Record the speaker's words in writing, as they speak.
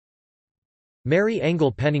Mary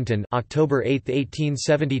Engle Pennington (October 8,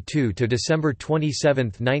 1872 to December 27,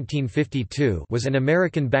 1952) was an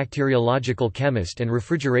American bacteriological chemist and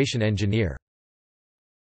refrigeration engineer.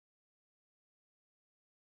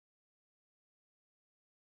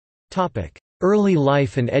 Topic: Early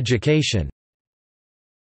life and education.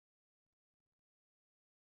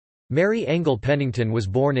 Mary Engle Pennington was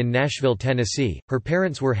born in Nashville, Tennessee. Her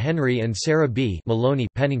parents were Henry and Sarah B. Maloney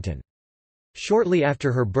Pennington. Shortly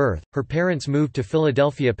after her birth, her parents moved to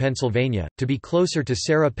Philadelphia, Pennsylvania, to be closer to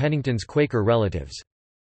Sarah Pennington's Quaker relatives.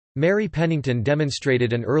 Mary Pennington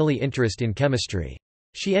demonstrated an early interest in chemistry.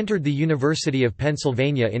 She entered the University of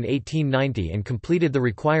Pennsylvania in 1890 and completed the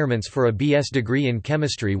requirements for a B.S. degree in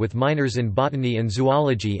chemistry with minors in botany and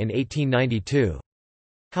zoology in 1892.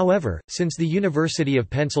 However, since the University of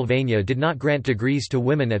Pennsylvania did not grant degrees to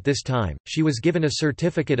women at this time, she was given a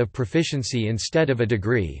certificate of proficiency instead of a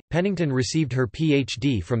degree. Pennington received her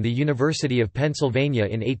Ph.D. from the University of Pennsylvania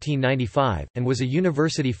in 1895, and was a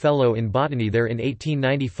university fellow in botany there in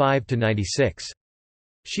 1895–96.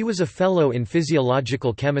 She was a fellow in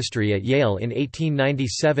physiological chemistry at Yale in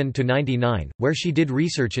 1897–99, where she did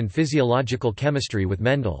research in physiological chemistry with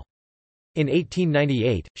Mendel. In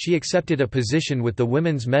 1898, she accepted a position with the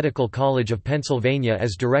Women's Medical College of Pennsylvania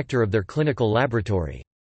as director of their clinical laboratory.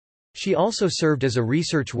 She also served as a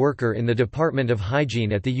research worker in the Department of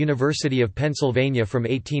Hygiene at the University of Pennsylvania from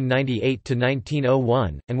 1898 to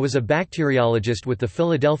 1901, and was a bacteriologist with the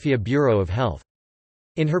Philadelphia Bureau of Health.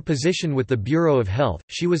 In her position with the Bureau of Health,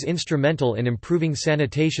 she was instrumental in improving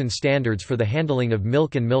sanitation standards for the handling of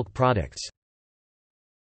milk and milk products.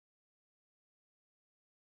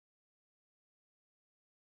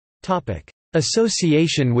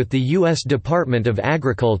 Association with the U.S. Department of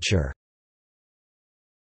Agriculture.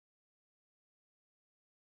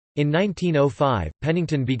 In 1905,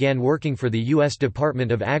 Pennington began working for the U.S.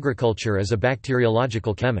 Department of Agriculture as a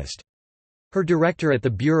bacteriological chemist. Her director at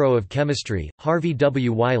the Bureau of Chemistry, Harvey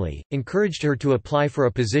W. Wiley, encouraged her to apply for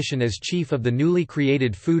a position as chief of the newly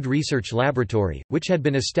created Food Research Laboratory, which had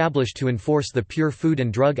been established to enforce the Pure Food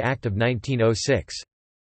and Drug Act of 1906.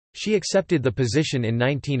 She accepted the position in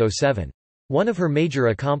 1907. One of her major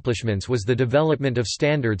accomplishments was the development of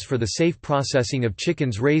standards for the safe processing of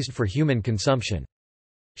chickens raised for human consumption.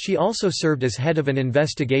 She also served as head of an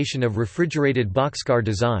investigation of refrigerated boxcar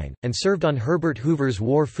design, and served on Herbert Hoover's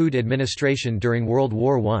War Food Administration during World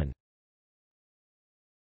War I.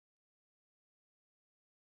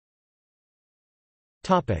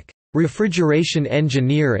 Refrigeration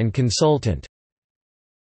engineer and consultant.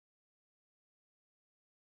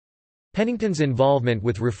 Pennington's involvement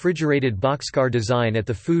with refrigerated boxcar design at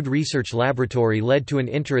the Food Research Laboratory led to an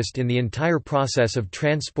interest in the entire process of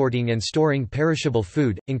transporting and storing perishable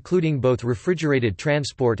food, including both refrigerated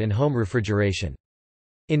transport and home refrigeration.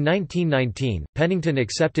 In 1919, Pennington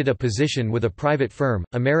accepted a position with a private firm,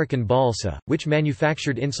 American Balsa, which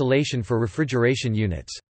manufactured insulation for refrigeration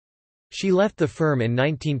units. She left the firm in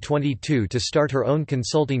 1922 to start her own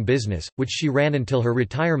consulting business, which she ran until her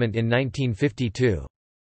retirement in 1952.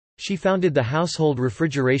 She founded the Household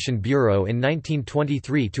Refrigeration Bureau in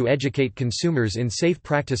 1923 to educate consumers in safe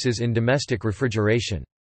practices in domestic refrigeration.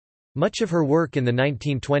 Much of her work in the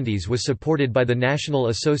 1920s was supported by the National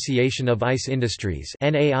Association of Ice Industries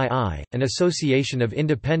 (NAII), an association of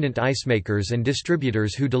independent ice makers and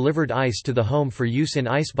distributors who delivered ice to the home for use in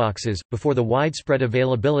iceboxes, before the widespread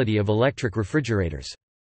availability of electric refrigerators.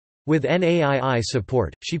 With NAII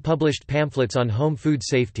support, she published pamphlets on home food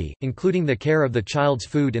safety, including The Care of the Child's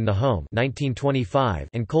Food in the Home 1925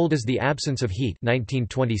 and Cold is the Absence of Heat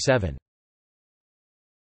 1927.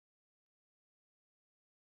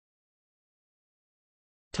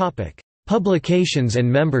 Publications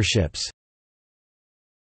and memberships.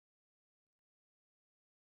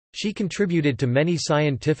 She contributed to many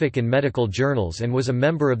scientific and medical journals and was a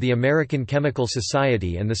member of the American Chemical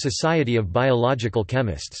Society and the Society of Biological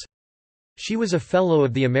Chemists. She was a Fellow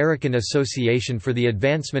of the American Association for the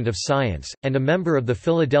Advancement of Science, and a member of the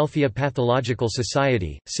Philadelphia Pathological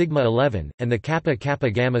Society, Sigma 11, and the Kappa Kappa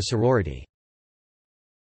Gamma sorority.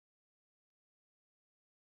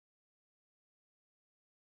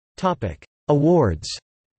 Awards.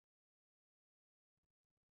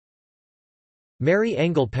 Mary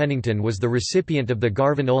Engle Pennington was the recipient of the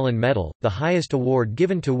Garvin-Olin Medal, the highest award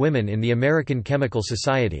given to women in the American Chemical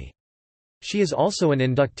Society. She is also an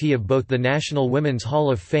inductee of both the National Women's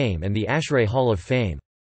Hall of Fame and the ASHRAE Hall of Fame.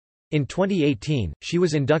 In 2018, she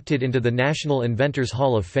was inducted into the National Inventors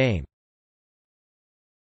Hall of Fame.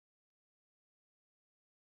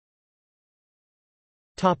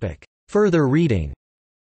 Further reading.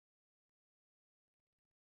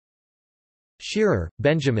 Shearer,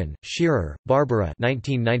 Benjamin, Shearer, Barbara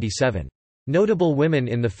 1997. Notable Women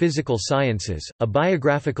in the Physical Sciences, A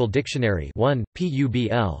Biographical Dictionary 1,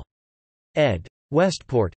 Publ. ed.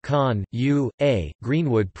 Westport, Conn, U. A.,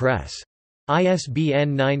 Greenwood Press.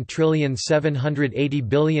 ISBN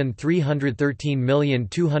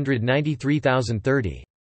 97803132932933030.